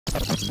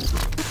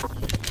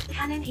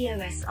Canon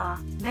EOS R,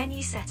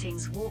 menu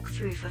settings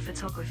walkthrough for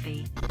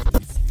photography.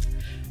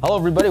 Hello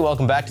everybody,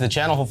 welcome back to the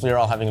channel. Hopefully you're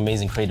all having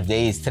amazing creative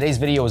days. Today's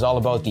video is all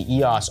about the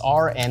EOS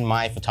R and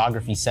my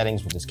photography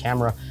settings with this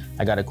camera.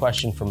 I got a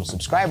question from a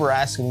subscriber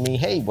asking me,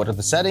 hey, what are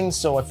the settings?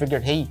 So I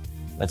figured, hey,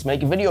 let's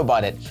make a video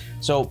about it.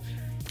 So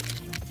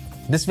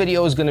this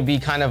video is gonna be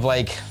kind of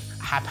like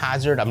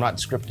haphazard. I'm not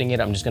scripting it.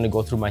 I'm just gonna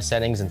go through my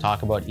settings and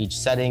talk about each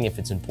setting. If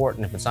it's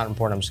important, if it's not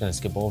important, I'm just gonna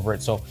skip over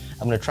it. So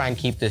I'm gonna try and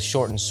keep this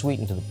short and sweet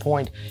and to the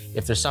point.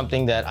 If there's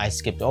something that I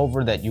skipped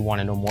over that you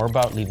wanna know more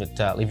about, leave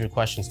your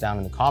questions down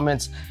in the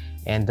comments.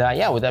 And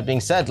yeah, with that being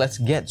said, let's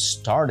get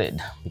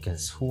started,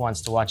 because who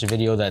wants to watch a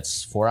video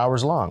that's 4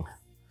 hours long?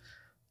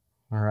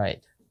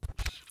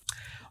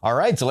 All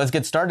right, so let's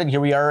get started. Here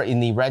we are in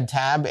the red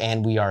tab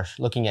and we are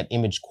looking at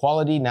image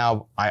quality.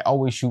 Now, I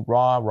always shoot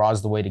RAW. RAW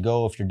is the way to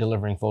go. If you're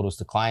delivering photos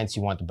to clients,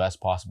 you want the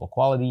best possible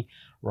quality.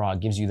 RAW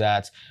gives you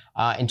that.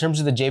 In terms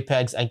of the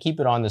JPEGs, I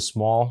keep it on the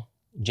small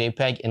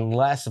JPEG,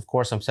 unless, of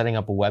course, I'm setting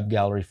up a web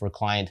gallery for a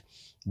client.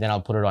 Then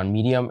I'll put it on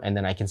medium, and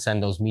then I can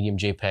send those medium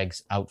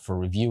JPEGs out for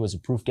review as a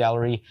proof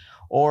gallery.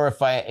 Or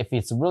if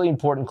it's a really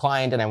important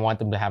client and I want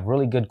them to have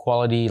really good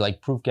quality,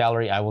 like proof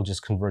gallery, I will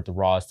just convert the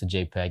RAWs to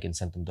JPEG and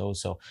send them those.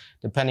 So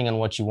depending on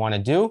what you want to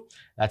do,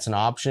 that's an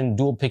option.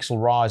 Dual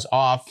pixel RAW is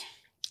off.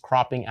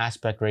 Cropping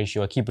aspect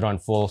ratio, I keep it on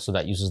full, so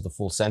that uses the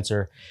full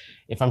sensor.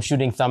 If I'm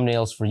shooting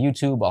thumbnails for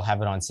YouTube, I'll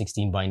have it on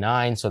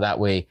 16:9, so that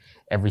way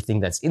everything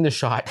that's in the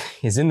shot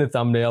is in the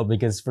thumbnail,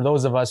 because for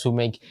those of us who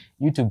make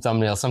YouTube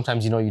thumbnails,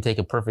 sometimes, you know, you take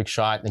a perfect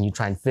shot and you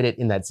try and fit it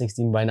in that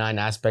 16:9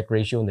 aspect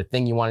ratio and the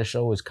thing you want to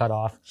show is cut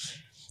off.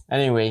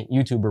 Anyway,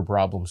 YouTuber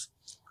problems.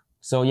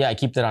 So yeah, I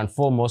keep that on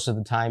full most of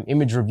the time.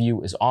 Image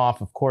review is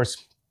off. Of course,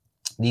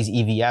 these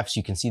EVFs,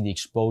 you can see the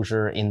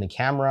exposure in the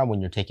camera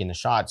when you're taking the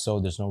shot, so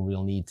there's no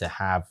real need to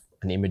have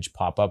an image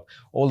pop up.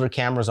 Older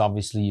cameras,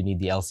 obviously, you need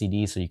the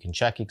LCD so you can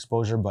check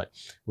exposure, but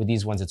with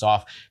these ones, it's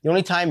off. The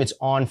only time it's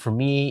on for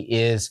me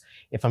is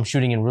if I'm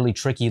shooting in really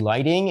tricky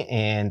lighting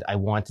and I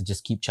want to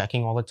just keep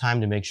checking all the time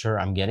to make sure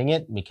I'm getting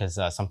it, because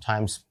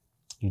sometimes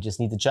you just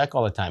need to check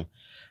all the time.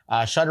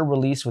 Shutter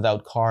release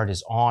without card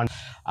is on.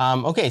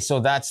 Okay, so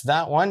that's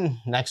that one.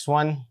 Next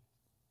one.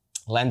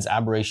 Lens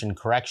aberration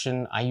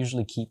correction. I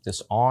usually keep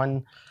this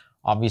on.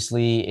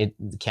 Obviously,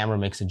 the camera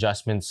makes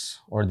adjustments,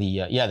 or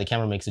the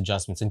camera makes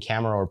adjustments in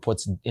camera or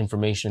puts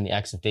information in the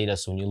EXIF data.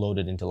 So when you load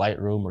it into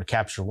Lightroom or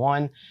Capture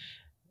One,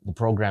 the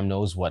program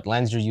knows what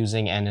lens you're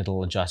using and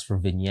it'll adjust for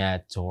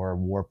vignette or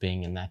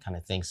warping and that kind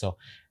of thing. So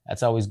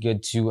that's always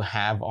good to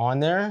have on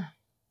there.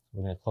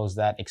 We're going to close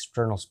that.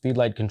 External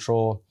speedlight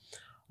control.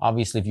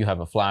 Obviously, if you have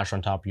a flash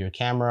on top of your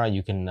camera,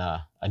 you can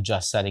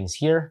adjust settings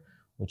here,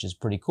 which is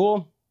pretty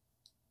cool.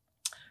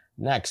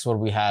 Next, what do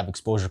we have?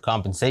 Exposure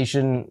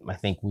compensation. I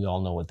think we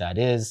all know what that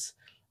is.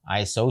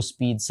 ISO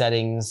speed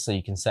settings. So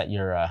you can set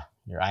your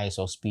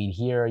ISO speed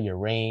here, your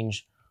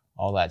range,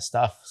 all that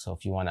stuff. So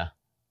if you want to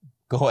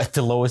go at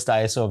the lowest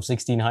ISO of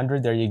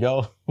 1600, there you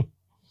go.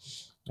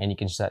 And you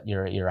can set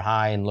your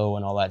high and low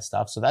and all that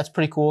stuff. So that's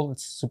pretty cool.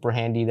 It's super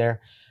handy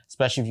there,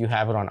 especially if you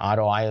have it on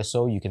auto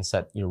ISO. You can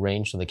set your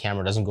range so the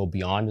camera doesn't go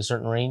beyond a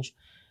certain range,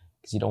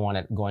 because you don't want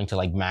it going to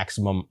like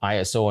maximum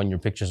ISO and your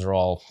pictures are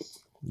all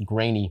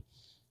grainy.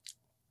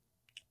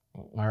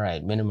 All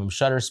right, minimum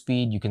shutter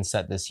speed, you can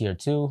set this here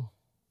too.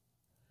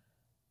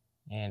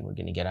 And we're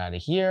gonna get out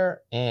of here.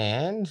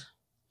 And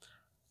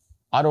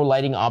auto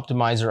lighting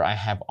optimizer I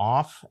have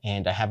off,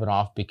 and I have it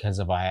off because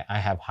I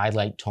have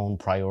highlight tone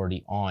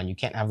priority on. You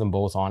can't have them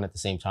both on at the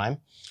same time.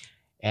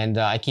 And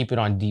I keep it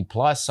on D+.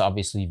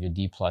 Obviously, if you're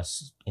D+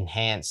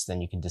 enhanced, then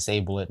you can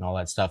disable it and all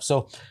that stuff.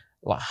 So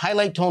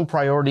highlight tone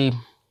priority,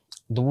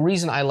 the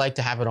reason I like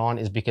to have it on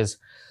is because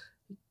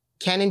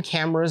Canon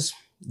cameras,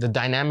 the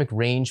dynamic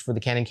range for the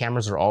Canon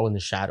cameras are all in the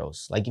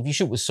shadows. Like if you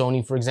shoot with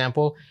Sony, for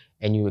example,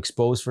 and you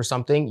expose for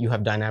something, you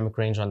have dynamic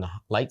range on the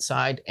light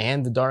side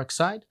and the dark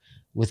side.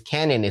 With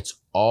Canon, it's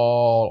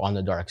all on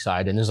the dark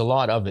side, and there's a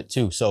lot of it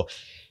too. So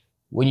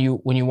when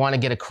you want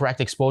to get a correct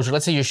exposure,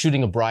 let's say you're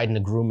shooting a bride and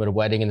a groom at a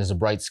wedding and there's a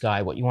bright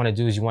sky, what you want to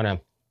do is you want to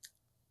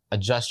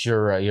adjust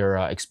your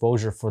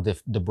exposure for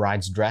the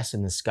bride's dress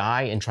in the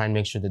sky and try and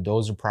make sure that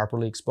those are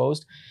properly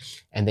exposed.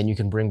 And then you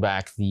can bring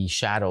back the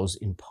shadows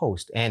in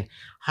post. And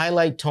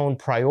highlight tone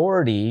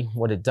priority,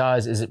 what it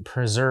does is it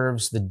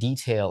preserves the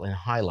detail in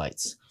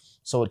highlights.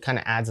 So it kind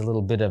of adds a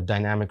little bit of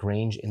dynamic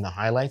range in the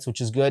highlights,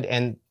 which is good.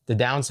 And the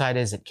downside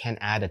is it can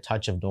add a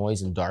touch of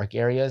noise in dark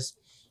areas.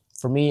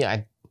 For me,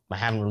 I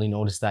haven't really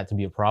noticed that to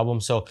be a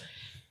problem. So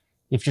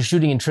if you're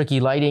shooting in tricky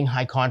lighting,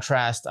 high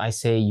contrast, I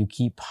say you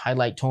keep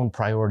highlight tone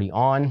priority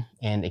on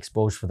and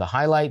expose for the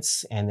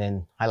highlights, and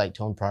then highlight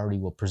tone priority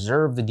will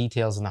preserve the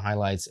details in the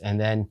highlights,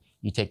 and then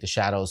you take the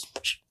shadows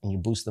and you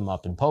boost them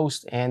up in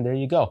post, and there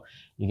you go.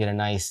 You get a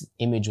nice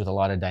image with a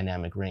lot of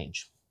dynamic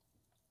range.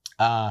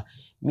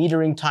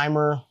 Metering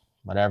timer,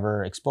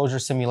 whatever, exposure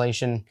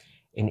simulation,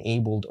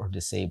 enabled or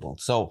disabled.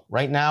 So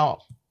right now,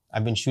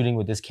 I've been shooting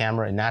with this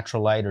camera in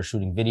natural light or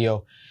shooting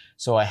video,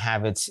 so I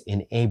have it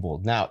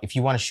enabled. Now, if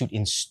you want to shoot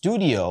in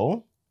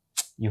studio,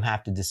 you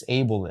have to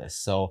disable this.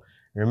 So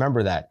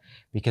remember that,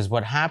 because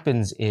what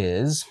happens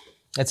is,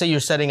 let's say you're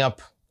setting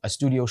up a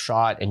studio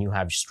shot and you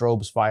have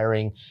strobes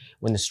firing.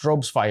 When the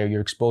strobes fire, your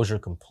exposure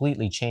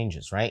completely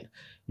changes, right?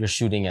 You're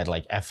shooting at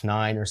like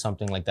f9 or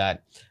something like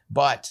that.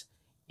 But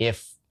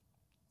if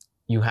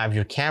you have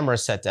your camera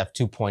set to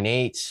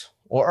f2.8,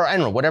 or I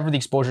don't know, whatever the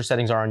exposure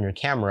settings are on your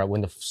camera,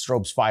 when the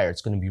strobes fire,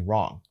 it's going to be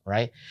wrong,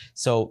 right?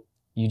 So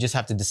you just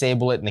have to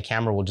disable it, and the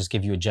camera will just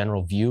give you a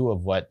general view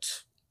of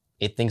what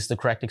it thinks the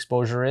correct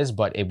exposure is,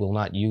 but it will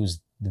not use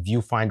the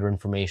viewfinder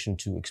information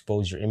to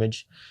expose your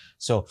image.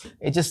 So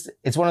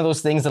it's one of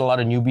those things that a lot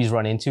of newbies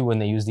run into when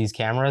they use these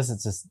cameras.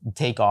 It's just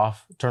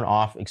turn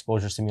off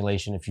exposure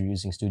simulation if you're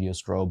using studio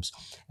strobes,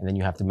 and then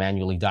you have to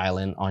manually dial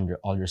in on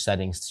all your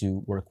settings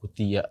to work with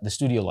the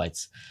studio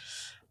lights.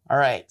 All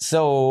right,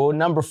 so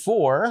number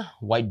 4,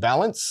 white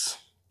balance.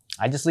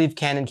 I just leave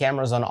Canon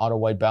cameras on auto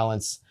white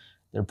balance.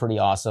 They're pretty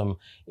awesome.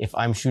 If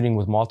I'm shooting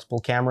with multiple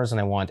cameras and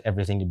I want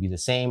everything to be the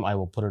same, I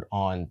will put it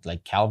on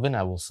like Kelvin.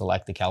 I will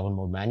select the Kelvin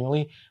mode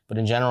manually. But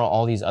in general,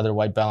 all these other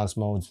white balance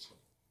modes,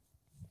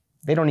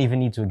 they don't even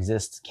need to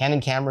exist.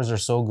 Canon cameras are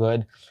so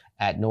good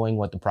at knowing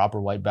what the proper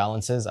white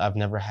balance is. I've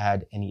never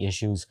had any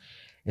issues.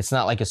 It's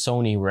not like a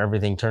Sony where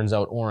everything turns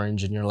out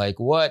orange and you're like,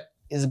 what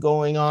is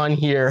going on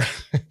here?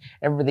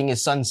 Everything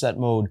is sunset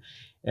mode.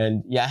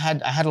 And yeah,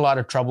 I had a lot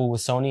of trouble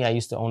with Sony. I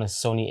used to own a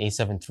Sony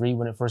a7 III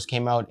when it first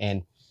came out,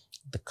 and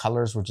the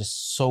colors were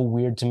just so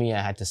weird to me.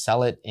 I had to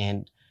sell it.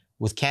 And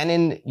with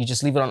Canon, you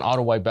just leave it on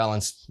auto white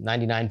balance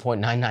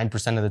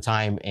 99.99% of the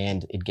time,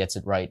 and it gets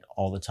it right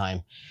all the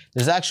time.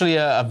 There's actually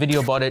a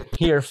video about it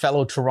here,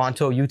 fellow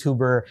Toronto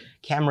YouTuber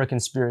Camera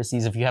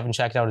Conspiracies. If you haven't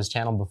checked out his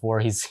channel before,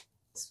 he's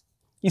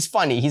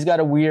funny. He's got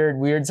a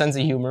weird sense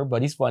of humor,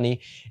 but he's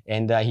funny.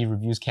 And he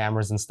reviews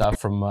cameras and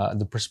stuff from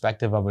the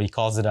perspective of, he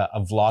calls it a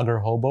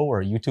vlogger hobo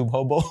or a YouTube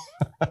hobo.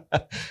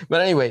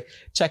 But anyway,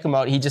 check him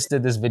out. He just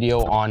did this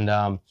video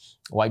on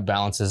white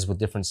balances with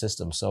different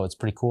systems. So it's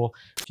pretty cool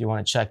if you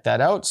want to check that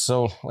out.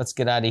 So let's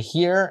get out of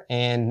here.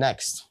 And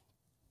next,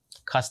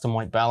 custom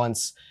white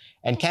balance.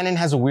 And Canon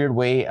has a weird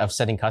way of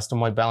setting custom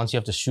white balance. You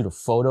have to shoot a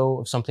photo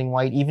of something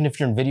white. Even if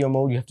you're in video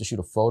mode, you have to shoot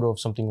a photo of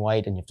something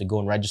white, and you have to go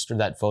and register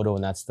that photo,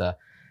 and that's the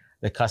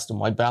custom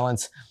white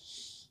balance.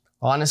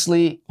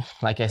 Honestly,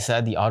 like I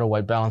said, the auto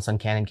white balance on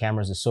Canon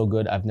cameras is so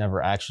good. I've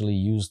never actually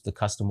used the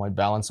custom white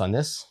balance on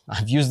this.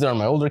 I've used it on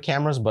my older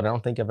cameras, but I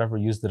don't think I've ever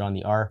used it on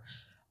the R.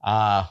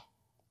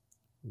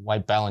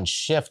 White balance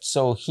shift.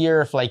 So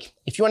here,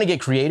 if you want to get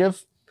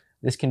creative,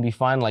 this can be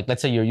fun. Like,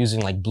 let's say you're using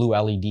like blue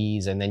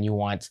LEDs, and then you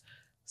want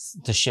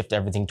to shift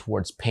everything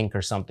towards pink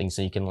or something,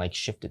 so you can like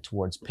shift it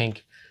towards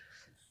pink.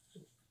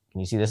 Can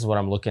you see, this is what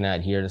I'm looking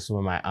at here? This is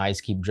where my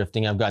eyes keep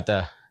drifting. I've got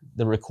the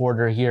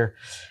recorder here.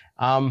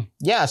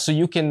 Yeah, so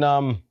you can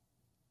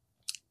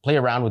play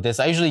around with this.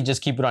 I usually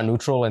just keep it on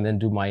neutral and then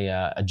do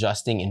my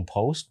adjusting in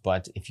post,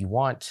 but if you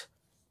want,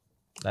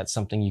 that's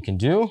something you can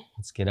do.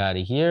 Let's get out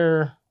of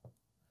here.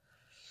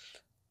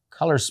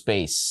 Color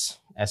space,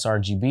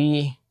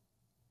 sRGB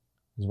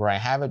is where I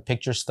have it.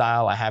 Picture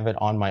style, I have it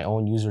on my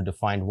own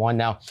user-defined one.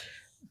 Now,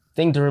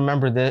 thing to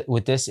remember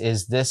with this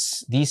is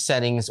these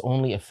settings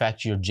only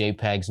affect your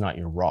JPEGs, not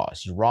your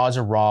RAWs. Your RAWs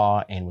are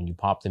raw, and when you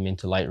pop them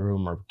into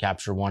Lightroom or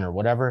Capture One or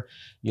whatever,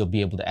 you'll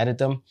be able to edit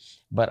them.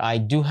 But I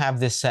do have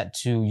this set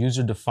to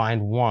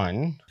user-defined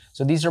one.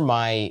 So these are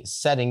my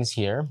settings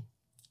here.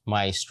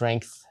 My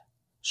strength,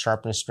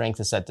 sharpness strength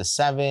is set to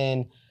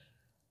 7.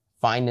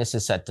 Fineness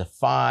is set to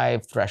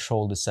 5,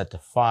 threshold is set to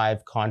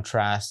 5,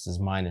 contrast is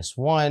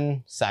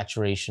 -1,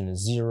 saturation is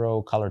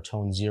 0, color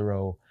tone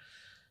 0,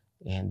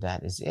 and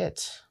that is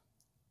it.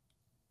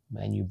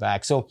 Menu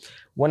back. So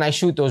when I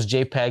shoot those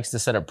JPEGs to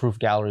set up proof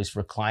galleries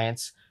for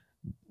clients,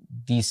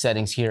 these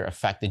settings here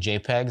affect the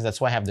JPEGs.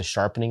 That's why I have the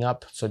sharpening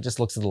up. So it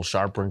just looks a little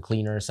sharper and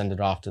cleaner, send it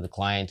off to the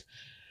client,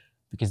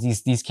 because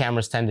these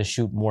cameras tend to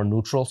shoot more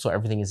neutral, so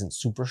everything isn't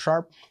super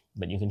sharp,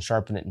 but you can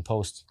sharpen it in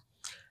post.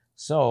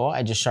 So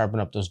I just sharpen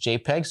up those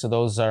JPEGs. So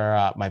those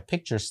are my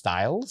picture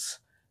styles.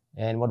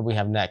 And what do we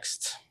have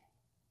next?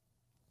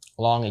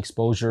 Long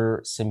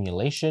exposure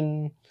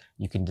simulation.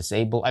 You can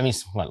disable,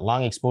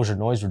 long exposure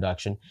noise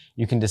reduction.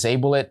 You can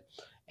disable it.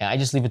 And I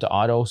just leave it to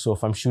auto. So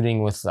if I'm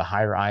shooting with a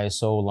higher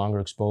ISO, longer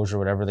exposure,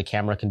 whatever, the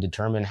camera can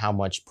determine how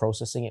much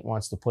processing it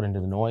wants to put into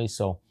the noise.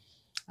 So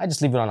I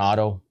just leave it on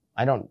auto.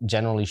 I don't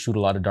generally shoot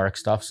a lot of dark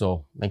stuff,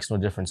 so it makes no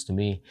difference to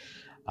me.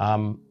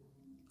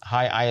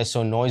 High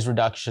ISO noise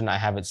reduction, I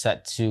have it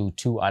set to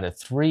 2 out of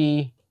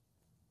 3.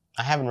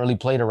 I haven't really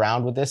played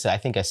around with this. I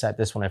think I set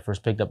this when I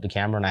first picked up the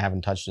camera, and I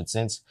haven't touched it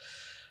since.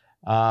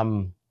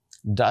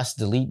 Dust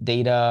delete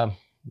data,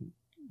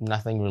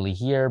 nothing really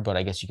here, but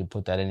I guess you could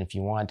put that in if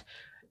you want.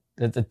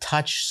 The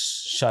touch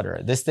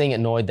shutter, this thing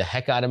annoyed the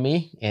heck out of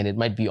me, and it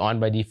might be on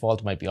by default,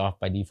 it might be off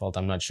by default,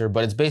 I'm not sure,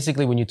 but it's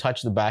basically when you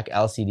touch the back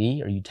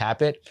LCD or you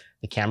tap it,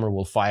 the camera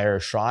will fire a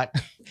shot.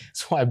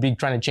 So I'd be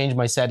trying to change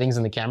my settings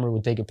and the camera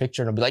would take a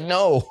picture and I'd be like,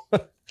 no.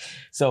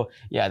 So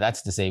yeah,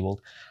 that's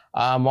disabled.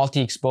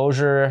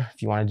 Multi-exposure,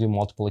 if you want to do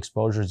multiple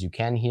exposures, you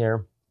can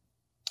here.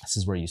 This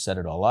is where you set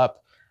it all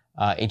up.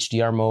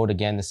 HDR mode,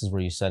 again, this is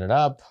where you set it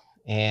up.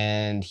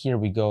 And here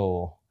we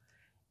go.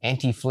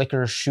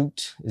 Anti-flicker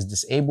shoot is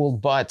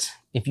disabled, but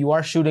if you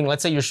are shooting,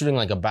 let's say you're shooting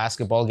like a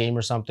basketball game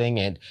or something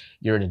and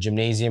you're in a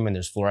gymnasium and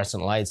there's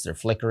fluorescent lights, they're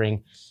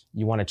flickering,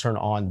 you want to turn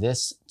on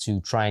this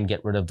to try and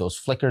get rid of those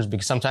flickers,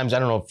 because sometimes, I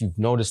don't know if you've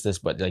noticed this,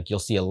 but like you'll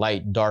see a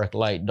light, dark,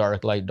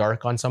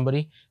 dark on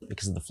somebody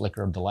because of the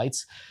flicker of the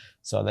lights.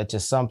 So that's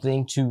just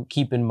something to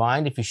keep in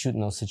mind if you shoot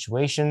in those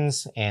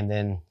situations. And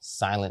then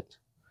silent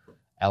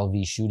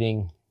LV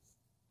shooting.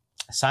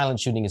 Silent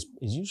shooting is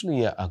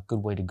usually a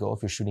good way to go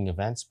if you're shooting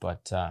events,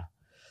 but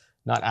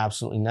not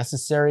absolutely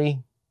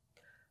necessary.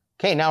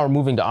 Okay, now we're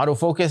moving to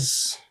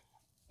autofocus.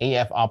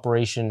 AF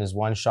operation is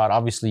one shot.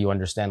 Obviously, you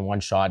understand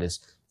one shot is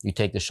you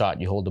take the shot,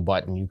 you hold the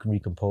button, you can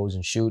recompose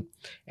and shoot.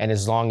 And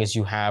as long as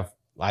you have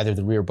either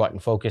the rear button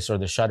focus or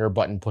the shutter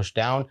button pushed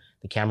down,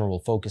 the camera will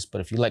focus. But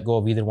if you let go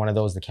of either one of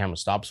those, the camera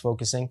stops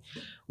focusing.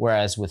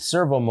 Whereas with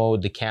servo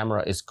mode, the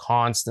camera is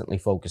constantly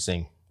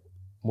focusing.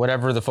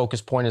 Whatever the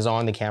focus point is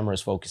on, the camera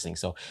is focusing.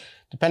 So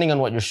depending on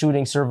what you're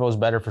shooting, servo is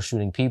better for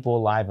shooting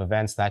people, live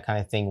events, that kind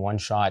of thing. One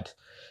shot,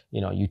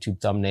 you know, YouTube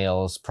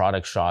thumbnails,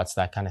 product shots,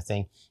 that kind of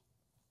thing.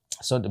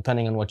 So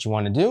depending on what you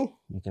want to do,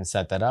 you can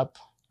set that up.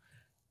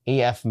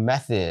 AF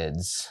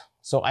methods.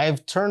 So I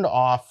have turned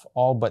off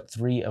all but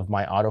 3 of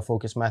my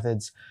autofocus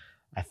methods.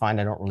 I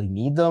find I don't really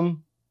need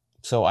them.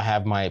 So I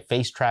have my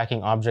face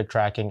tracking, object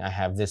tracking. I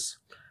have this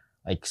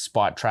like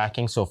spot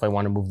tracking. So if I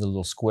want to move the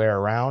little square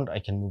around, I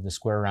can move the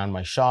square around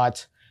my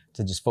shot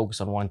to just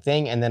focus on one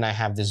thing. And then I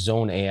have this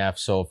zone AF.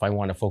 So if I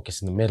want to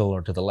focus in the middle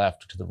or to the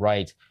left or to the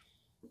right,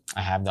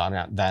 I have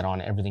that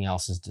on. Everything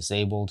else is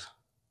disabled.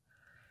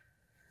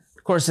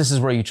 Of course, this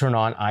is where you turn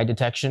on eye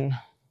detection.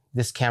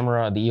 This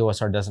camera, the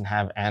EOS R, doesn't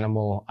have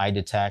animal eye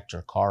detect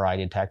or car eye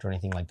detect or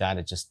anything like that.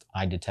 It's just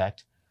eye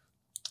detect.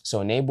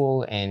 So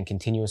enable and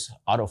continuous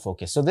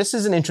autofocus. So this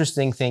is an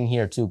interesting thing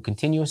here too.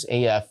 Continuous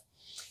AF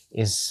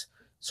is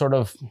sort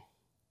of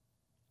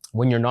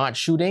when you're not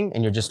shooting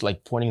and you're just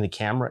like pointing the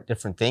camera at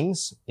different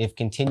things. If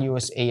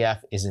continuous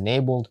AF is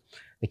enabled,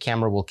 the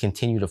camera will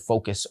continue to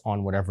focus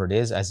on whatever it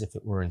is as if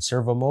it were in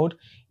servo mode,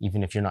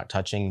 even if you're not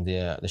touching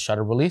the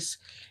shutter release.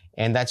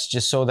 And that's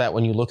just so that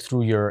when you look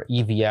through your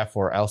EVF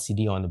or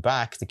LCD on the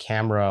back, the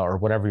camera or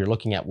whatever you're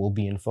looking at will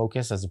be in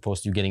focus, as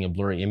opposed to you getting a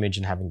blurry image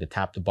and having to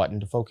tap the button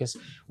to focus,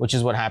 which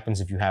is what happens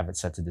if you have it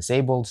set to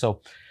disabled.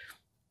 So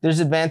there's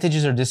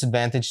advantages or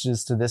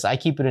disadvantages to this. I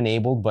keep it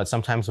enabled, but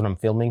sometimes when I'm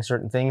filming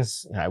certain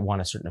things, I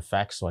want a certain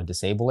effect, so I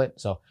disable it.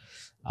 So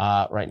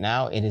right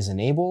now it is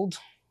enabled.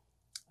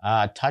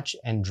 Touch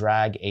and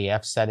drag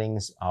AF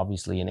settings,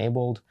 obviously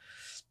enabled.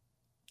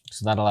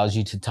 So that allows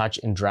you to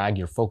touch and drag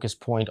your focus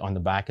point on the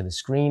back of the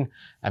screen.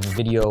 I have a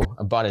video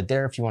about it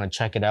there if you want to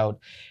check it out.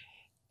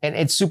 And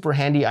it's super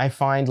handy. I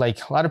find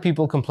like a lot of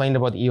people complained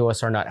about the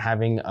EOS R not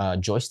having a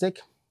joystick.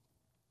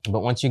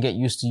 But once you get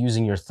used to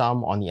using your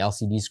thumb on the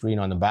LCD screen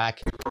on the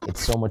back,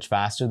 it's so much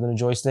faster than a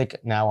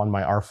joystick. Now on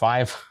my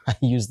R5, I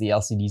use the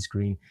LCD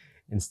screen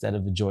instead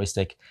of the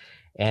joystick.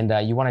 And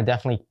you want to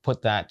definitely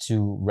put that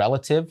to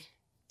relative.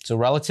 So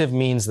relative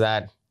means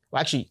that,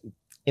 well, actually,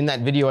 in that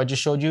video I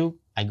just showed you,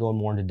 I go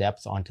more into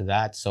depth onto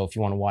that. So if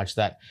you want to watch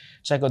that,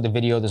 check out the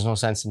video. There's no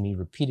sense in me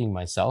repeating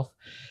myself.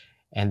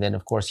 And then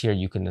of course here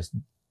you can just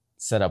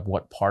set up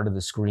what part of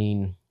the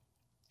screen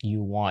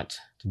you want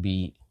to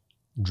be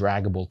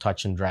draggable,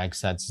 touch and drag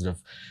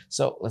sensitive.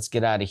 So let's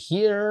get out of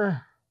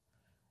here.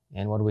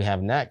 And what do we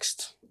have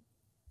next?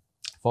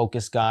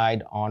 Focus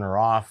guide, on or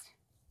off.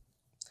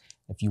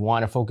 If you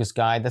want a focus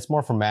guide, that's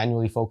more for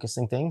manually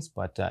focusing things.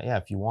 But yeah,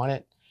 if you want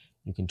it,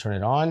 you can turn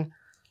it on.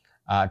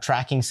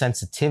 Tracking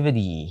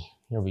sensitivity.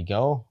 Here we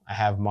go. I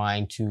have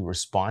mine to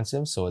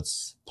responsive, so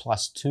it's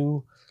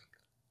 +2.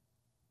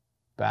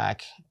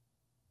 Back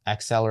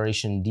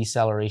acceleration,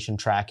 deceleration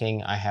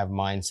tracking. I have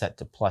mine set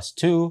to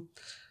 +2.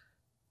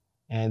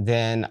 And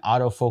then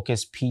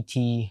autofocus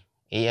PT,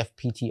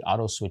 AFPT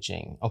auto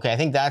switching. Okay, I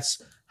think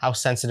that's how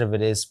sensitive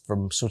it is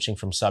from switching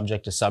from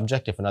subject to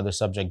subject. If another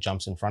subject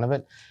jumps in front of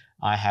it,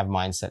 I have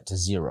mine set to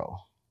 0.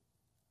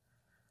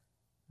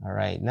 All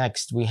right,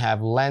 next we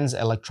have lens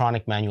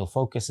electronic manual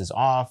focus is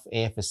off.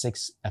 AF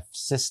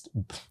assist,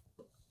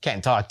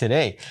 can't talk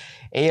today.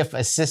 AF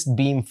assist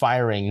beam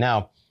firing.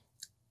 Now,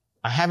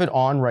 I have it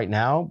on right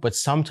now, but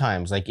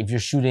sometimes, like if you're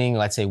shooting,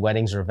 let's say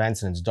weddings or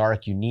events and it's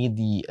dark, you need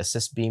the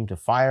assist beam to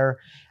fire.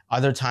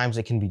 Other times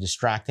it can be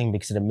distracting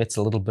because it emits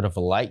a little bit of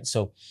a light.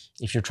 So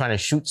if you're trying to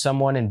shoot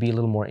someone and be a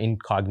little more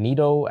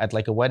incognito at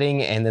like a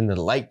wedding and then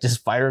the light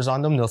just fires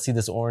on them, they'll see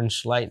this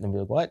orange light and they'll be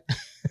like, what?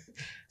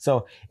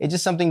 So it's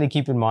just something to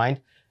keep in mind.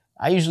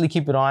 I usually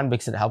keep it on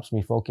because it helps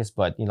me focus.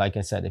 But like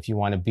I said, if you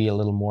want to be a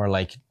little more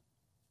like,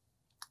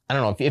 I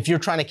don't know, if you're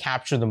trying to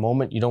capture the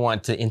moment, you don't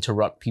want to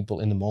interrupt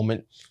people in the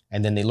moment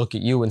and then they look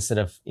at you instead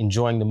of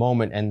enjoying the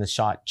moment and the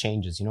shot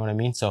changes, you know what I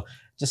mean? So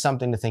just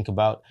something to think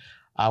about.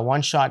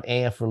 One shot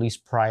AF release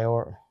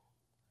prior.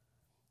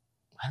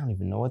 I don't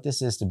even know what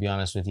this is, to be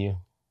honest with you.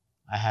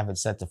 I have it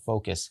set to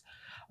focus.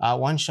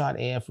 One shot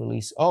AF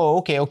release. Oh,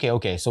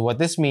 okay. So what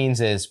this means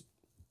is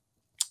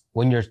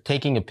when you're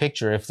taking a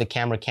picture, if the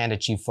camera can't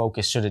achieve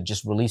focus, should it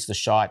just release the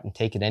shot and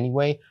take it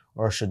anyway,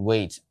 or should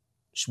wait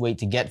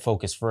to get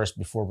focus first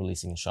before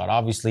releasing the shot?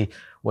 Obviously,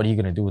 what are you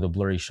going to do with a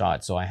blurry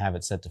shot? So I have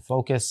it set to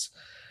focus.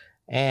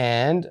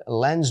 And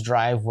lens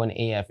drive when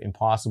AF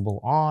impossible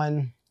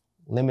on.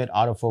 Limit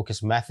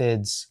autofocus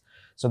methods.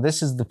 So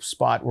this is the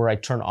spot where I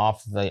turn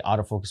off the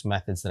autofocus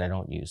methods that I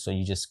don't use. So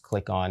you just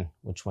click on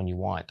which one you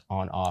want,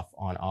 on, off,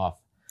 on, off.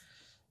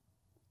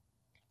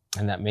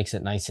 And that makes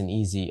it nice and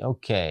easy.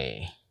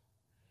 Okay.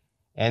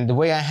 And the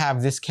way I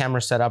have this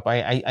camera set up,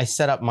 I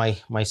set up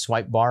my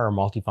swipe bar or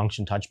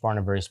multifunction touch bar in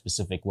a very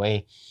specific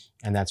way.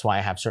 And that's why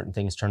I have certain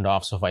things turned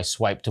off. So if I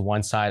swipe to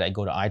one side, I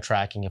go to eye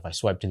tracking. If I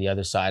swipe to the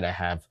other side, I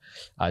have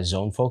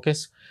zone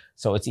focus.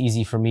 So it's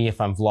easy for me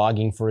if I'm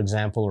vlogging, for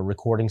example, or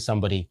recording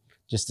somebody,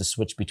 just to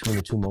switch between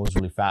the two modes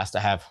really fast. I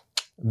have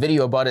a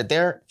video about it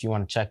there if you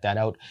want to check that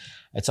out.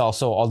 It's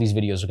also, all these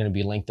videos are going to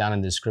be linked down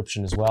in the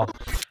description as well.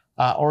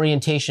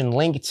 Orientation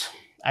linked.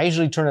 I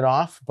usually turn it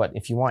off, but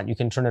if you want, you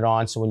can turn it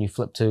on. So when you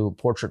flip to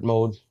portrait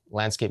mode,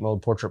 landscape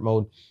mode, portrait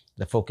mode,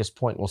 the focus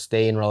point will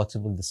stay in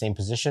relatively the same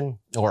position,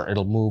 or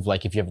it'll move.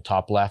 Like if you have a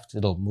top left,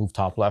 it'll move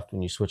top left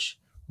when you switch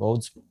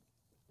modes.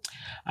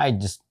 I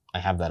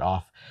have that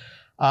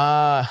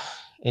off.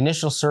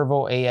 Initial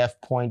servo AF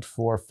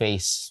 0.4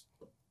 face.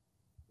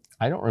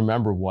 I don't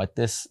remember what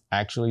this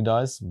actually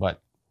does,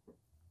 but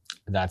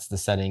that's the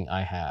setting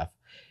I have.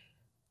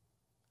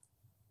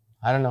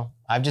 I don't know.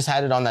 I've just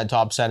had it on that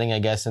top setting, I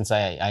guess, since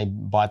I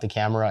bought the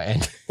camera,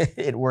 and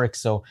it works.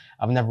 So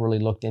I've never really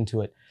looked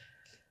into it.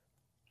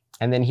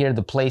 And then here,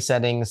 the play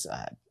settings,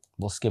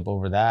 we'll skip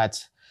over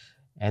that.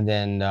 And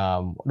then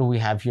what do we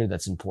have here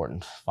that's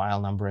important? File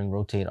numbering,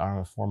 rotate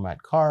arm,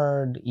 format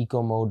card,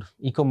 eco mode.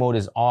 Eco mode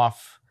is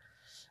off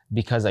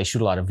because I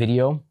shoot a lot of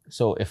video.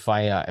 So if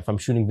I'm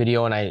shooting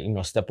video and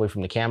I step away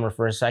from the camera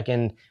for a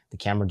second, the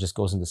camera just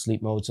goes into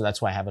sleep mode. So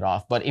that's why I have it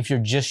off. But if you're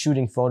just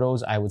shooting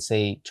photos, I would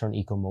say turn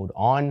eco mode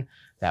on.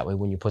 That way,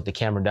 when you put the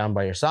camera down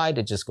by your side,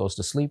 it just goes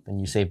to sleep and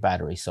you save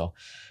battery. So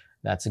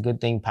that's a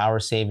good thing. Power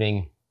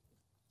saving.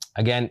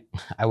 Again,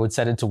 I would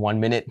set it to 1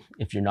 minute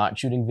if you're not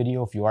shooting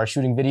video. If you are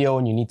shooting video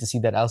and you need to see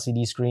that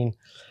LCD screen,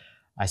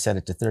 I set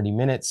it to 30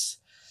 minutes.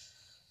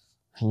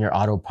 And your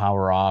auto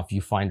power off,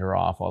 viewfinder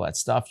off, all that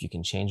stuff. You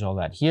can change all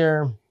that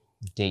here.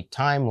 Date,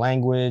 time,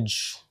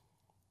 language,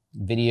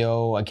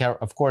 video.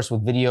 Of course,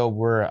 with video,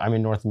 I'm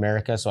in North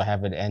America, so I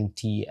have it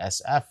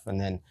NTSF. And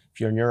then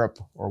if you're in Europe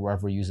or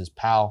wherever uses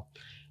PAL,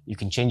 you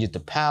can change it to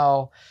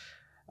PAL.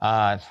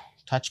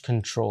 Touch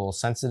control,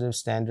 sensitive,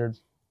 standard.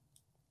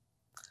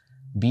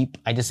 Beep,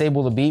 I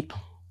disable the beep.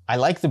 I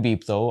like the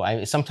beep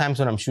though. Sometimes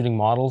when I'm shooting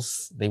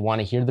models, they want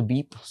to hear the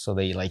beep, so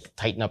they like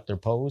tighten up their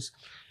pose.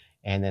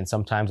 And then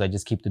sometimes I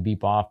just keep the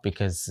beep off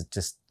because it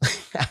just,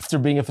 after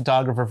being a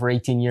photographer for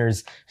 18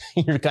 years,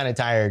 you're kind of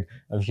tired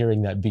of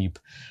hearing that beep.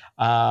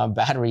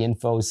 Battery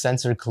info,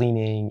 sensor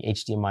cleaning,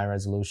 HDMI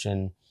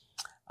resolution.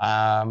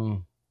 I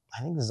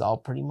think this is all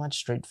pretty much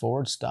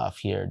straightforward stuff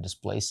here.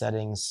 Display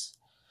settings,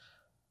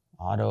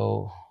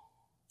 auto.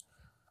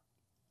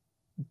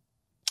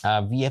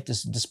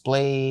 VF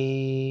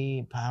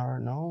display power,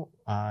 no.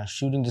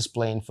 Shooting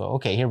display info.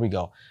 Okay, here we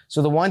go.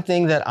 So the one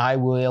thing that I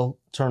will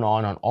turn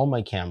on all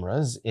my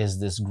cameras is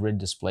this grid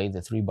display, the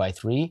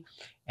 3x3.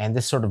 And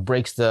this sort of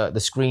breaks the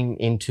screen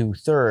into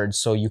thirds,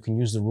 so you can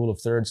use the rule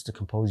of thirds to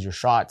compose your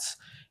shots.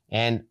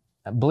 And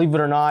believe it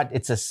or not,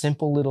 it's a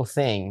simple little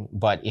thing,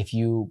 but if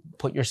you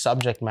put your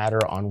subject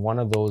matter on one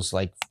of those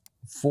like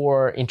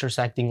 4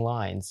 intersecting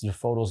lines, your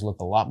photos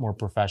look a lot more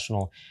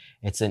professional.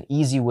 It's an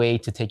easy way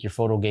to take your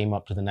photo game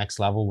up to the next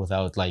level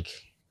without like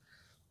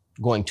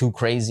going too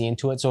crazy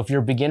into it. So if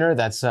you're a beginner,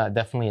 that's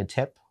definitely a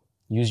tip.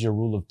 Use your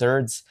rule of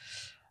thirds.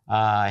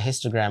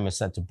 Histogram is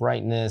set to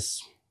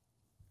brightness.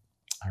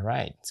 All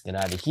right, let's get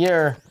out of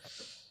here.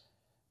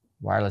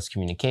 Wireless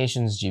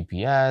communications,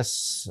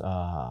 GPS,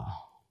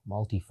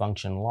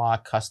 multifunction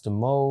lock, custom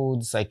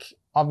modes. Like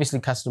obviously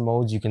custom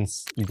modes, you can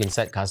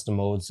set custom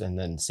modes and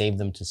then save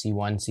them to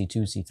C1,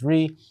 C2,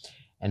 C3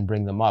 and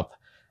bring them up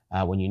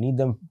when you need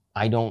them.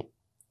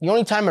 The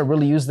only time I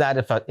really use that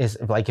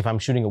if I'm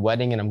shooting a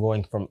wedding and I'm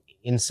going from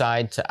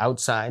inside to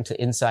outside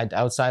to inside to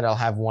outside, I'll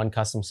have one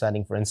custom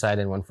setting for inside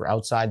and one for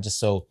outside, just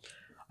so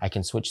I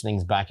can switch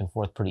things back and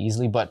forth pretty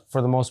easily. But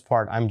for the most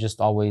part, I'm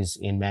just always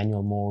in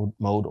manual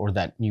mode or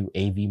that new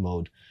AV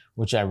mode,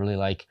 which I really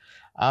like.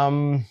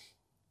 That's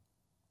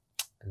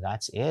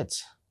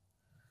it.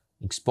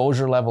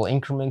 Exposure level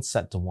increments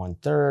set to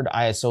 1/3.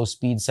 ISO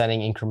speed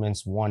setting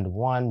increments 1 to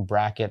 1.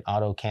 Bracket,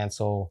 auto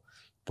cancel,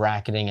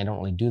 bracketing. I don't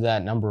really do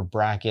that. Number of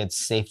brackets,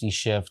 safety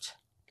shift.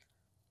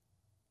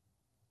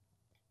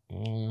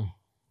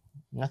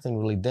 Nothing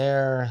really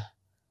there.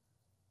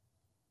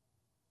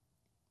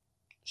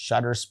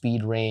 Shutter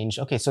speed range.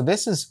 Okay, so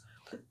this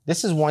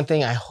is one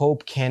thing I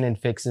hope Canon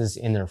fixes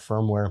in their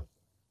firmware,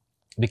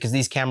 because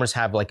these cameras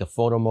have like a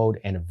photo mode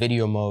and a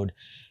video mode.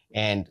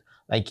 And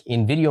like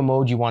in video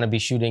mode, you want to be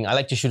shooting, I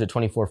like to shoot at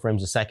 24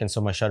 frames a second, so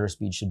my shutter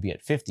speed should be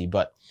at 50.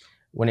 But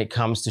when it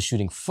comes to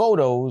shooting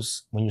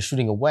photos, when you're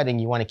shooting a wedding,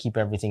 you want to keep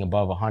everything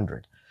above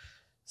 100.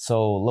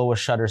 So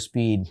lowest shutter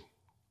speed.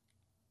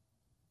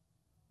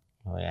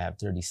 Oh, yeah, I have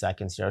 30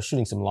 seconds here. I was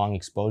shooting some long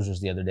exposures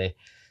the other day.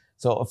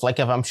 So if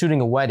I'm shooting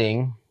a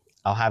wedding,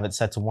 I'll have it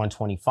set to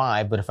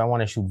 125. But if I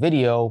want to shoot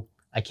video,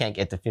 I can't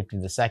get to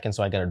 50th a second.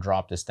 So I got to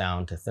drop this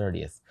down to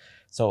 30th.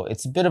 So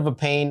it's a bit of a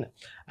pain.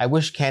 I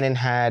wish Canon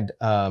had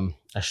a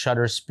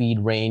shutter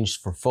speed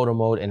range for photo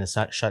mode and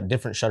a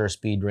different shutter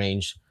speed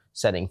range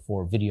setting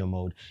for video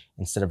mode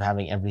instead of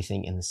having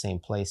everything in the same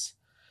place.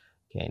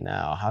 Okay,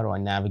 now how do I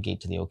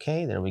navigate to the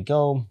OK? There we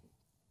go.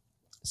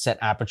 Set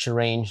aperture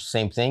range,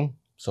 same thing.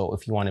 So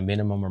if you want a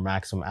minimum or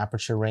maximum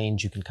aperture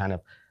range, you can kind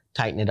of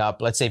tighten it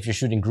up. Let's say if you're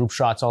shooting group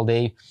shots all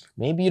day,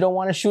 maybe you don't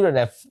want to shoot at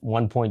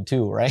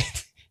f1.2,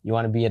 right? You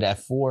want to be at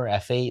f4,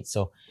 f8.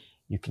 So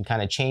you can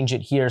kind of change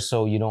it here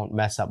so you don't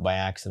mess up by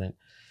accident.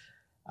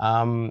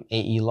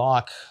 AE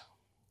lock.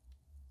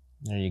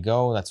 There you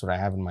go. That's what I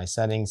have in my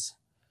settings.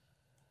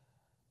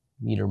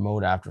 Meter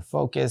mode after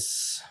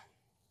focus.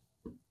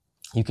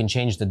 You can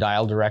change the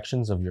dial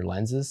directions of your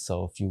lenses.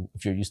 So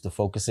if you're used to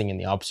focusing in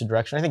the opposite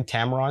direction, I think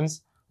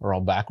Tamarons are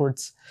all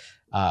backwards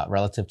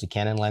relative to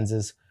Canon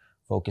lenses.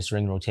 Focus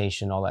ring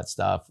rotation, all that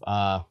stuff.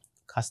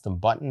 Custom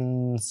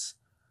buttons.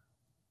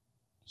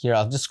 Here,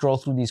 I'll just scroll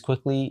through these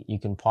quickly. You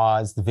can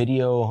pause the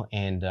video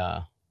and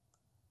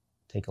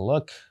take a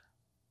look.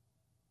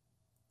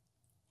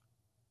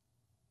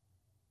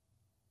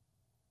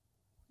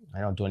 I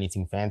don't do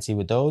anything fancy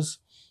with those.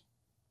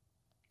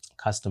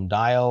 Custom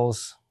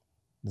dials.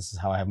 This is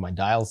how I have my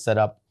dials set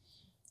up.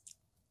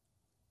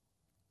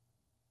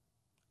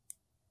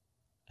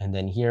 And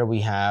then here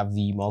we have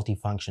the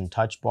multifunction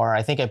touch bar.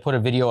 I think I put a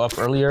video up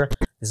earlier.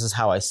 This is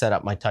how I set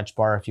up my touch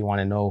bar. If you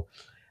want to know,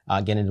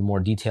 get into more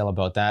detail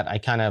about that. I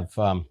kind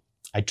of,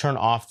 I turn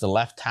off the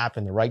left tap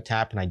and the right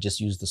tap and I just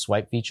use the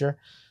swipe feature.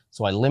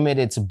 So I limit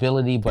its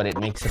ability, but it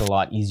makes it a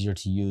lot easier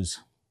to use.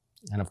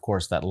 And of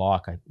course that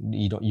lock,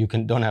 you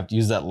don't have to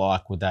use that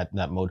lock with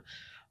that mode.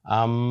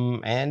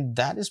 And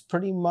that is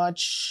pretty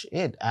much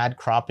it. Add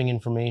cropping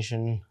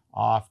information,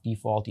 off,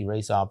 default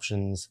erase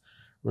options,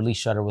 release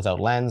shutter without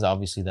lens.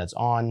 Obviously that's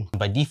on.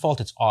 By default,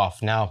 it's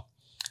off. Now,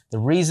 the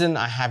reason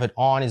I have it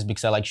on is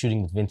because I like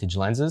shooting with vintage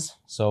lenses.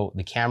 So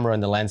the camera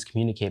and the lens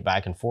communicate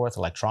back and forth,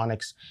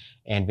 electronics,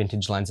 and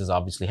vintage lenses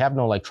obviously have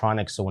no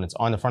electronics. So when it's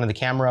on the front of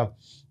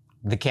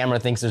the camera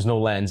thinks there's no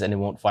lens and it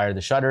won't fire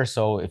the shutter.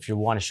 So if you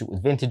want to shoot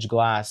with vintage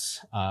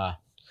glass,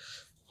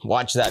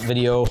 watch that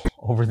video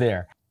over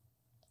there.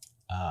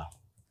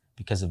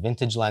 Because of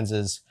vintage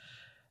lenses.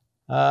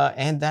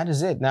 And that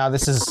is it. Now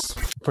this is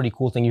a pretty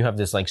cool thing. You have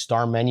this like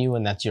star menu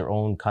and that's your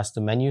own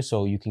custom menu.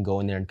 So you can go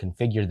in there and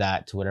configure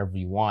that to whatever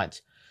you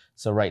want.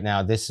 So right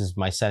now, this is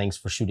my settings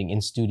for shooting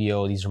in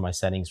studio. These are my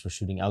settings for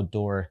shooting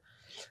outdoor.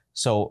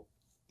 So,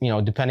 you know,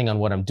 depending on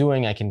what I'm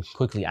doing, I can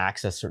quickly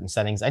access certain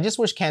settings. I just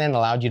wish Canon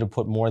allowed you to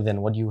put more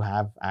than what you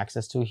have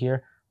access to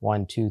here.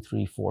 1, 2,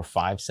 3, 4,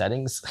 5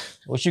 settings.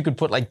 I wish you could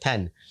put like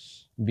 10.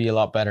 It'd be a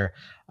lot better.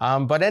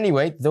 But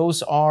anyway,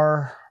 those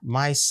are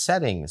my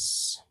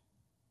settings.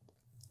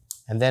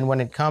 And then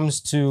when it comes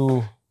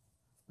to,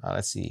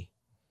 let's see,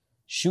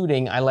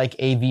 shooting, I like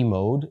AV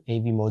mode.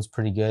 AV mode's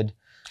pretty good.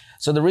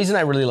 So the reason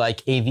I really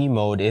like AV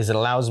mode is it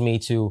allows me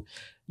to,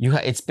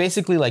 it's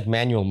basically like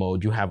manual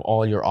mode. You have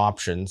all your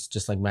options,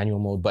 just like manual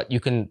mode, but you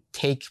can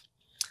take,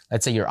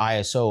 let's say your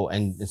ISO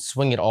and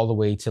swing it all the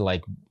way to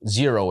like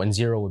 0, and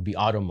 0 would be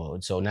auto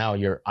mode. So now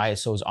your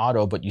ISO is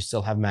auto, but you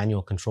still have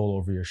manual control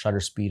over your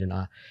shutter speed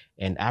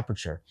and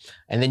aperture.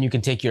 And then you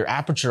can take your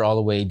aperture all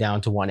the way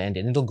down to one end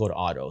and it'll go to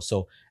auto.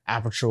 So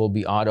aperture will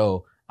be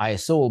auto,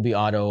 ISO will be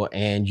auto,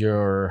 and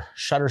your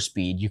shutter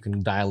speed, you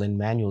can dial in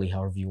manually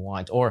however you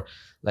want. Or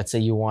let's say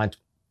you want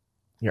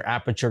your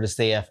aperture to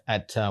stay at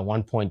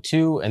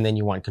 1.2, and then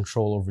you want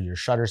control over your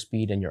shutter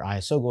speed and your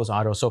ISO goes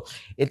auto. So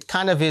it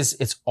kind of is,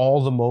 it's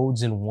all the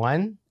modes in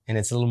one, and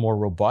it's a little more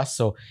robust.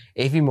 So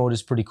AV mode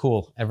is pretty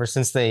cool. Ever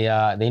since they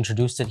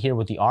introduced it here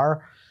with the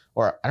R,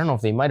 or I don't know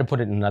if they might have put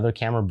it in another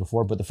camera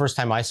before, but the first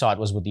time I saw it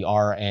was with the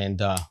R,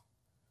 and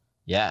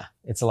yeah,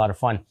 it's a lot of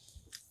fun.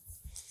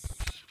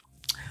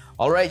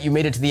 All right, you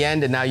made it to the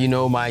end, and now you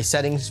know my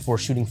settings for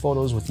shooting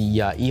photos with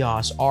the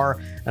EOS R.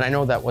 And I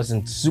know that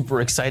wasn't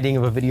super exciting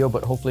of a video,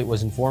 but hopefully it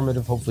was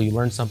informative. Hopefully you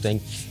learned something.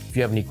 If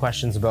you have any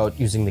questions about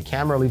using the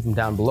camera, leave them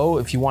down below.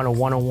 If you want a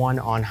one-on-one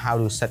on how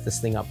to set this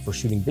thing up for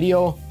shooting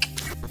video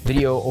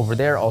over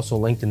there, also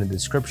linked in the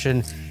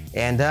description.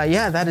 And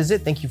yeah, that is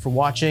it. Thank you for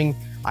watching.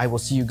 I will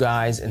see you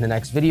guys in the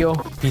next video.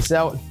 Peace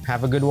out.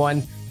 Have a good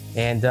one.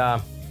 And yeah,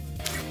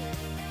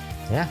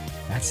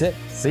 that's it.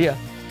 See ya.